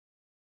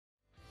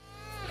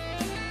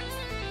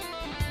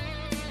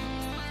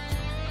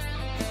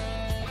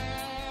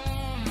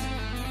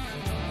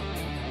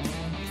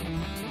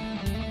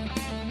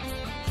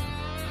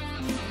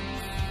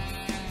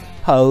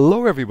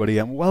Hello everybody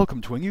and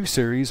welcome to a new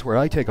series where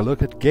I take a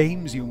look at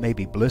games you may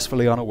be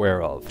blissfully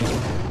unaware of.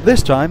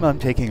 This time I'm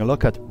taking a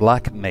look at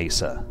Black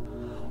Mesa.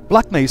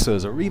 Black Mesa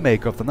is a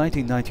remake of the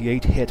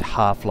 1998 hit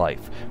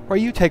Half-Life, where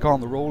you take on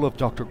the role of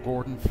Dr.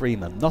 Gordon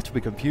Freeman, not to be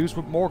confused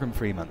with Morgan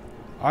Freeman,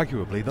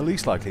 arguably the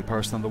least likely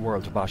person in the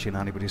world to bash in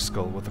anybody's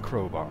skull with a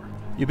crowbar.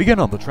 You begin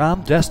on the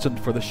tram, destined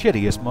for the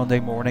shittiest Monday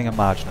morning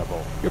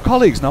imaginable. Your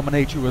colleagues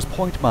nominate you as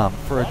point man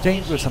for a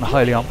dangerous and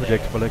highly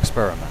unpredictable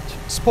experiment.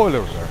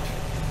 Spoiler alert.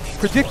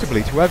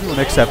 Predictably to everyone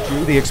except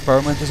you, the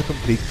experiment is a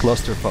complete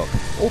clusterfuck,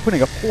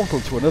 opening a portal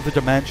to another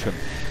dimension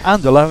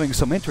and allowing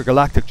some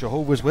intergalactic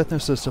Jehovah's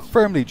Witnesses to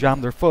firmly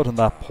jam their foot in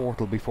that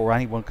portal before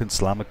anyone can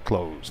slam it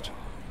closed.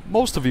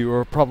 Most of you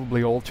are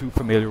probably all too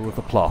familiar with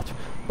the plot,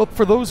 but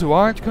for those who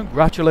aren't,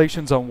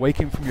 congratulations on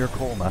waking from your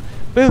coma.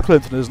 Bill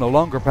Clinton is no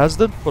longer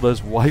president, but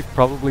his wife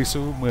probably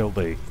soon will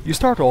be. You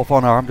start off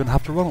unarmed and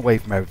have to run away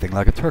from everything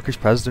like a Turkish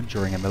president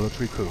during a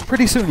military coup.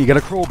 Pretty soon you get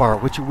a crowbar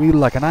which you wield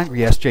like an angry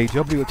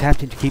SJW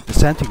attempting to keep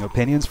dissenting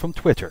opinions from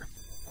Twitter.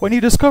 When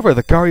you discover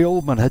that Gary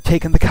Oldman had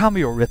taken the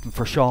cameo written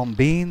for Sean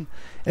Bean,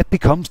 it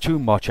becomes too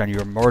much and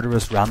your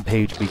murderous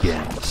rampage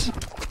begins.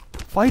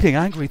 Fighting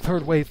angry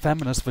third-wave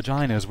feminist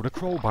vaginas with a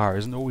crowbar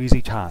is no easy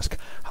task.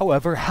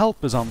 However,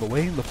 help is on the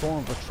way in the form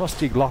of a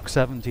trusty Glock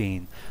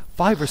 17.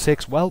 5 or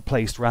 6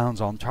 well-placed rounds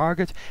on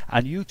target,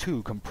 and you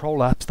too can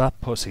prolapse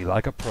that pussy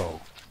like a pro.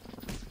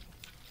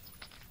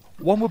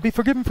 One would be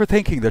forgiven for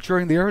thinking that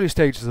during the early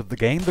stages of the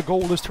game, the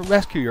goal is to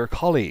rescue your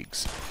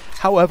colleagues.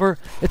 However,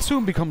 it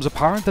soon becomes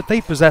apparent that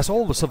they possess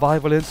all the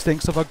survival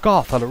instincts of a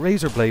goth at a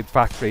razor blade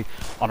factory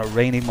on a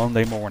rainy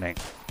Monday morning.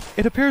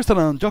 It appears that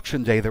on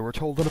induction day they were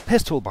told that a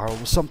pistol barrel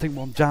was something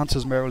one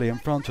dances merrily in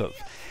front of,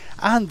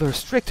 and their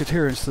strict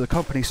adherence to the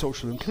company's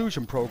social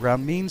inclusion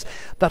program means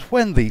that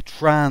when the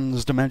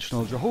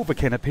trans-dimensional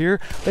Jehovahkin appear,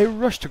 they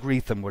rush to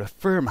greet them with a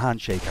firm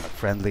handshake and a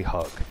friendly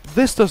hug.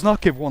 This does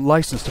not give one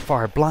license to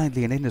fire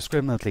blindly and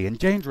indiscriminately,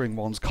 endangering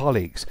one's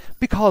colleagues,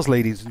 because,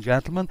 ladies and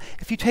gentlemen,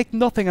 if you take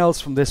nothing else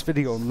from this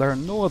video and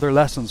learn no other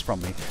lessons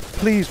from me,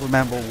 please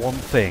remember one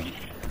thing: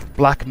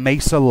 Black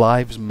Mesa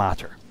lives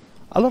matter.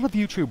 A lot of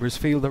YouTubers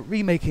feel that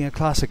remaking a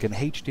classic in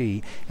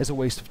HD is a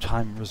waste of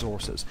time and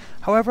resources.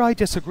 However, I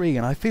disagree,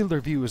 and I feel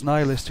their view is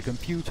nihilistic and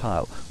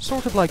futile,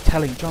 sort of like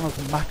telling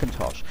Jonathan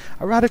McIntosh,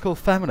 a radical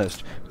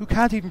feminist who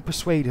can't even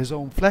persuade his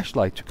own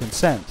fleshlight to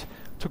consent,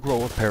 to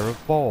grow a pair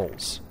of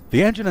balls.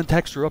 The engine and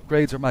texture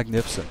upgrades are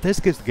magnificent. This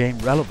gives the game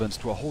relevance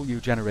to a whole new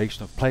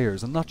generation of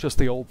players, and not just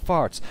the old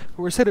farts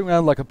who are sitting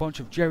around like a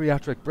bunch of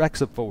geriatric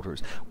Brexit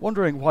voters,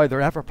 wondering why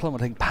their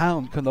ever-plummeting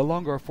pound can no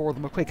longer afford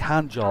them a quick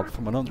handjob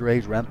from an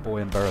underage rent boy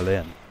in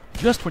Berlin.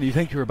 Just when you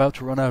think you're about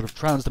to run out of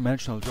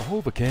trans-dimensional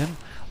Jehovahkin,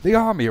 the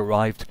army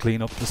arrive to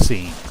clean up the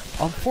scene.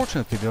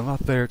 Unfortunately, they're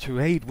not there to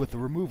aid with the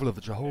removal of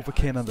the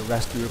Jehovahkin and the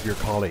rescue of your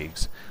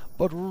colleagues,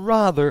 but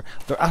rather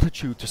their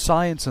attitude to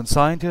science and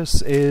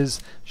scientists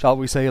is, shall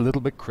we say, a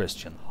little bit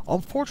Christian.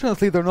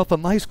 Unfortunately, they're not the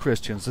nice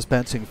Christians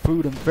dispensing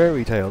food and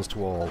fairy tales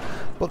to all,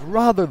 but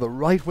rather the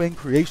right-wing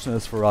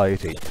creationist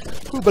variety,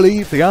 who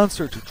believe the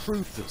answer to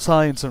truth,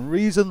 science and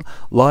reason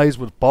lies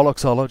with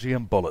bollocksology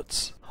and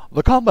bullets.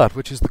 The combat,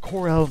 which is the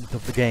core element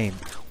of the game,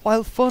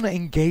 while fun,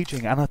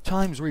 engaging and at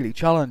times really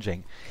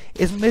challenging,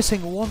 is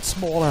missing one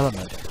small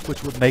element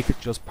which would make it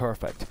just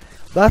perfect.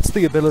 That's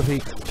the ability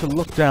to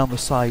look down the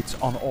sights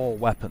on all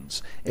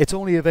weapons. It's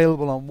only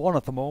available on one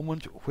at the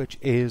moment, which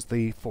is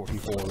the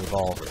 .44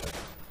 revolver.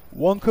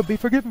 One could be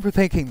forgiven for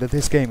thinking that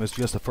this game is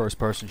just a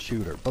first-person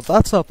shooter, but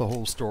that's not the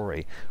whole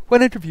story.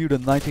 When interviewed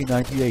in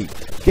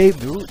 1998, Gabe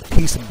Newell,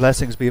 peace and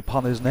blessings be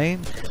upon his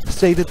name,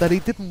 stated that he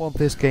didn't want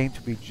this game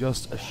to be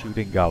just a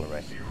shooting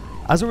gallery.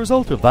 As a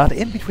result of that,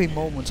 in between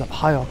moments of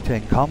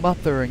high-octane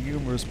combat, there are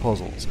numerous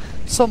puzzles,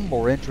 some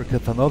more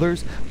intricate than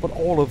others, but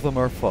all of them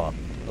are fun.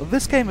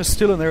 This game is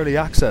still in early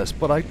access,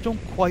 but I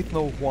don't quite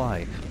know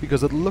why,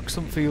 because it looks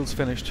and feels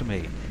finished to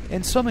me.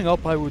 In summing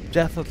up, I would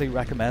definitely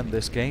recommend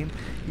this game.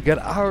 You get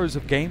hours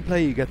of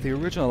gameplay, you get the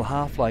original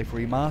Half-Life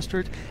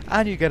remastered,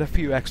 and you get a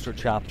few extra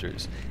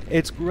chapters.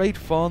 It's great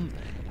fun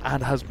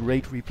and has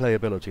great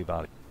replayability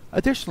value.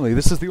 Additionally,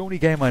 this is the only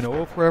game I know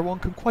of where one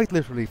can quite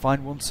literally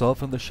find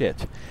oneself in the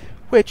shit,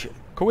 which,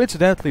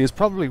 coincidentally, is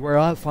probably where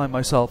I'll find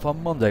myself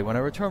on Monday when I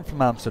return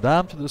from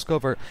Amsterdam to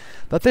discover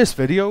that this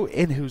video,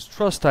 in whose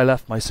trust I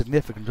left my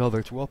significant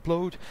other to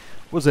upload,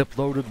 was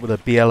uploaded with a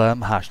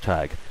BLM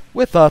hashtag.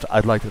 With that,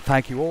 I'd like to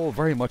thank you all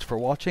very much for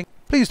watching.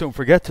 Please don't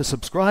forget to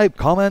subscribe,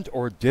 comment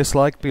or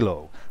dislike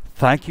below.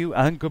 Thank you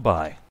and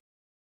goodbye.